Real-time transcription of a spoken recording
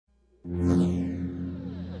Reallsuion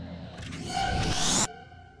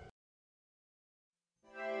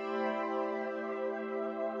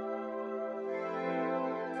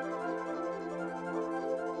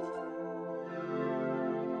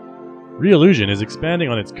is expanding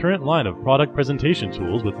on its current line of product presentation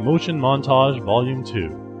tools with Motion Montage Volume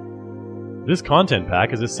 2. This content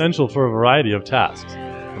pack is essential for a variety of tasks,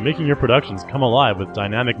 from making your productions come alive with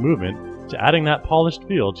dynamic movement to adding that polished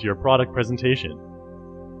feel to your product presentation.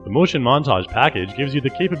 The Motion Montage package gives you the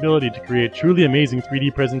capability to create truly amazing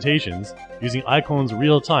 3D presentations using iClone's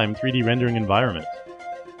real-time 3D rendering environment.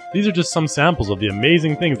 These are just some samples of the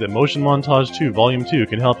amazing things that Motion Montage 2 Volume 2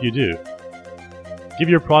 can help you do. Give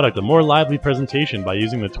your product a more lively presentation by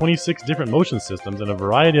using the 26 different motion systems and a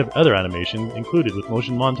variety of other animations included with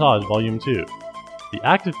Motion Montage Volume 2. The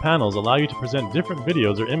active panels allow you to present different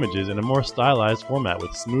videos or images in a more stylized format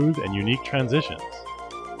with smooth and unique transitions.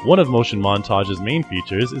 One of Motion Montage's main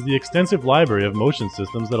features is the extensive library of motion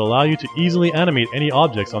systems that allow you to easily animate any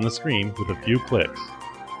objects on the screen with a few clicks.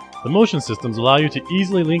 The motion systems allow you to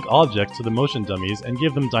easily link objects to the motion dummies and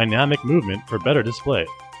give them dynamic movement for better display.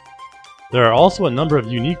 There are also a number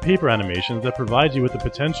of unique paper animations that provide you with the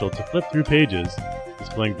potential to flip through pages,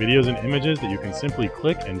 displaying videos and images that you can simply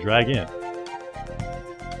click and drag in.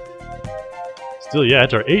 Still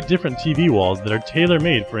yet are 8 different TV walls that are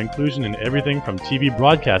tailor-made for inclusion in everything from TV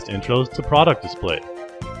broadcast intros to product display.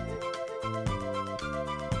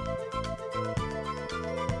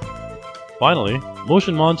 Finally,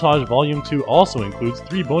 Motion Montage Volume 2 also includes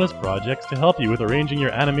 3 bonus projects to help you with arranging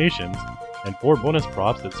your animations and 4 bonus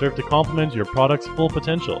props that serve to complement your product's full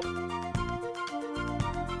potential.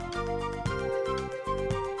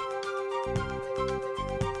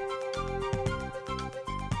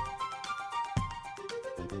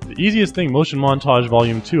 The easiest thing Motion Montage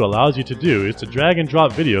Volume 2 allows you to do is to drag and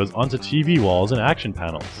drop videos onto TV walls and action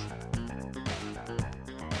panels.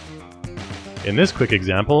 In this quick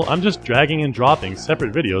example, I'm just dragging and dropping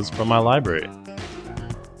separate videos from my library.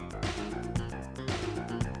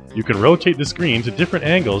 You can rotate the screen to different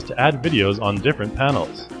angles to add videos on different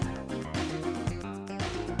panels.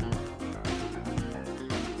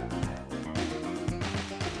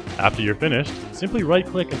 After you're finished, simply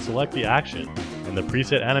right-click and select the action, and the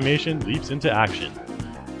preset animation leaps into action.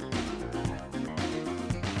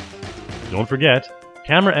 Don't forget,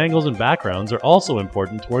 camera angles and backgrounds are also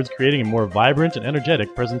important towards creating a more vibrant and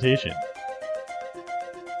energetic presentation.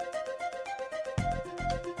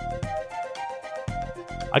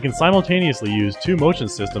 I can simultaneously use 2 motion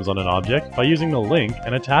systems on an object by using the link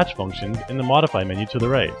and attach functions in the modify menu to the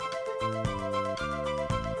right.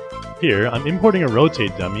 Here, I'm importing a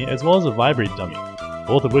rotate dummy as well as a vibrate dummy,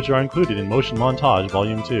 both of which are included in Motion Montage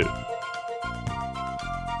Volume 2.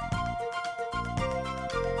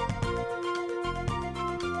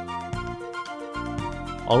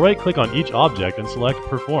 I'll right-click on each object and select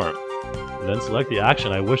Perform, and then select the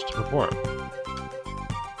action I wish to perform.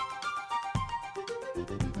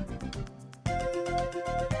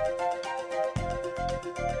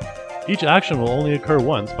 Each action will only occur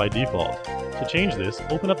once by default. To change this,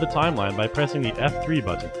 open up the timeline by pressing the F3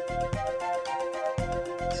 button.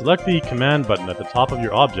 Select the Command button at the top of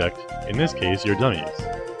your object, in this case your dummies.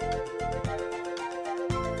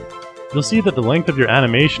 You'll see that the length of your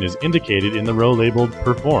animation is indicated in the row labeled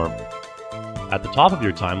Perform. At the top of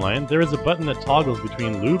your timeline, there is a button that toggles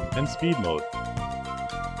between Loop and Speed mode.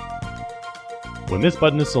 When this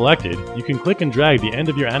button is selected, you can click and drag the end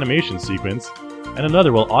of your animation sequence, and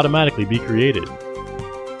another will automatically be created.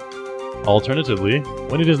 Alternatively,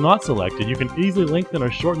 when it is not selected, you can easily lengthen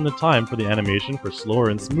or shorten the time for the animation for slower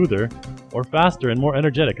and smoother, or faster and more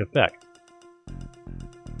energetic effect.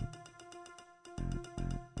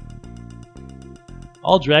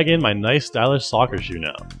 I'll drag in my nice stylish soccer shoe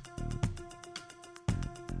now.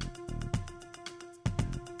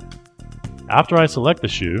 After I select the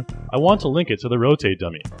shoe, I want to link it to the rotate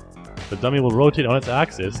dummy. The dummy will rotate on its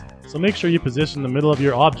axis, so make sure you position the middle of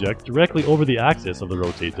your object directly over the axis of the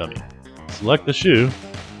rotate dummy. Select the shoe,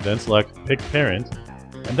 then select Pick Parent,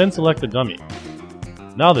 and then select the dummy.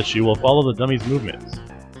 Now the shoe will follow the dummy's movements.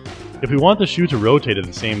 If we want the shoe to rotate at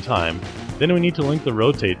the same time, then we need to link the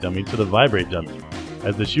rotate dummy to the vibrate dummy,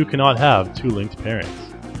 as the shoe cannot have 2 linked parents.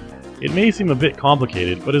 It may seem a bit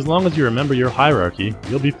complicated, but as long as you remember your hierarchy,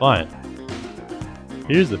 you'll be fine.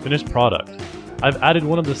 Here's the finished product. I've added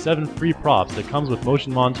one of the 7 free props that comes with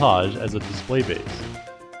Motion Montage as a display base.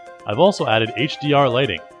 I've also added HDR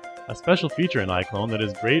lighting, a special feature in iClone that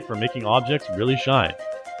is great for making objects really shine.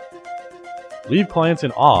 Leave clients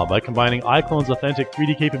in awe by combining iClone's authentic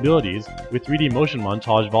 3D capabilities with 3D Motion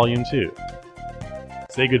Montage Volume 2.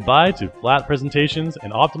 Say goodbye to flat presentations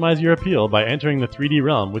and optimize your appeal by entering the 3D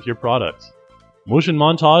realm with your products. Motion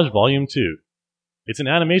Montage Volume 2. It's an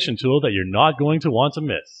animation tool that you're not going to want to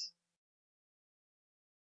miss.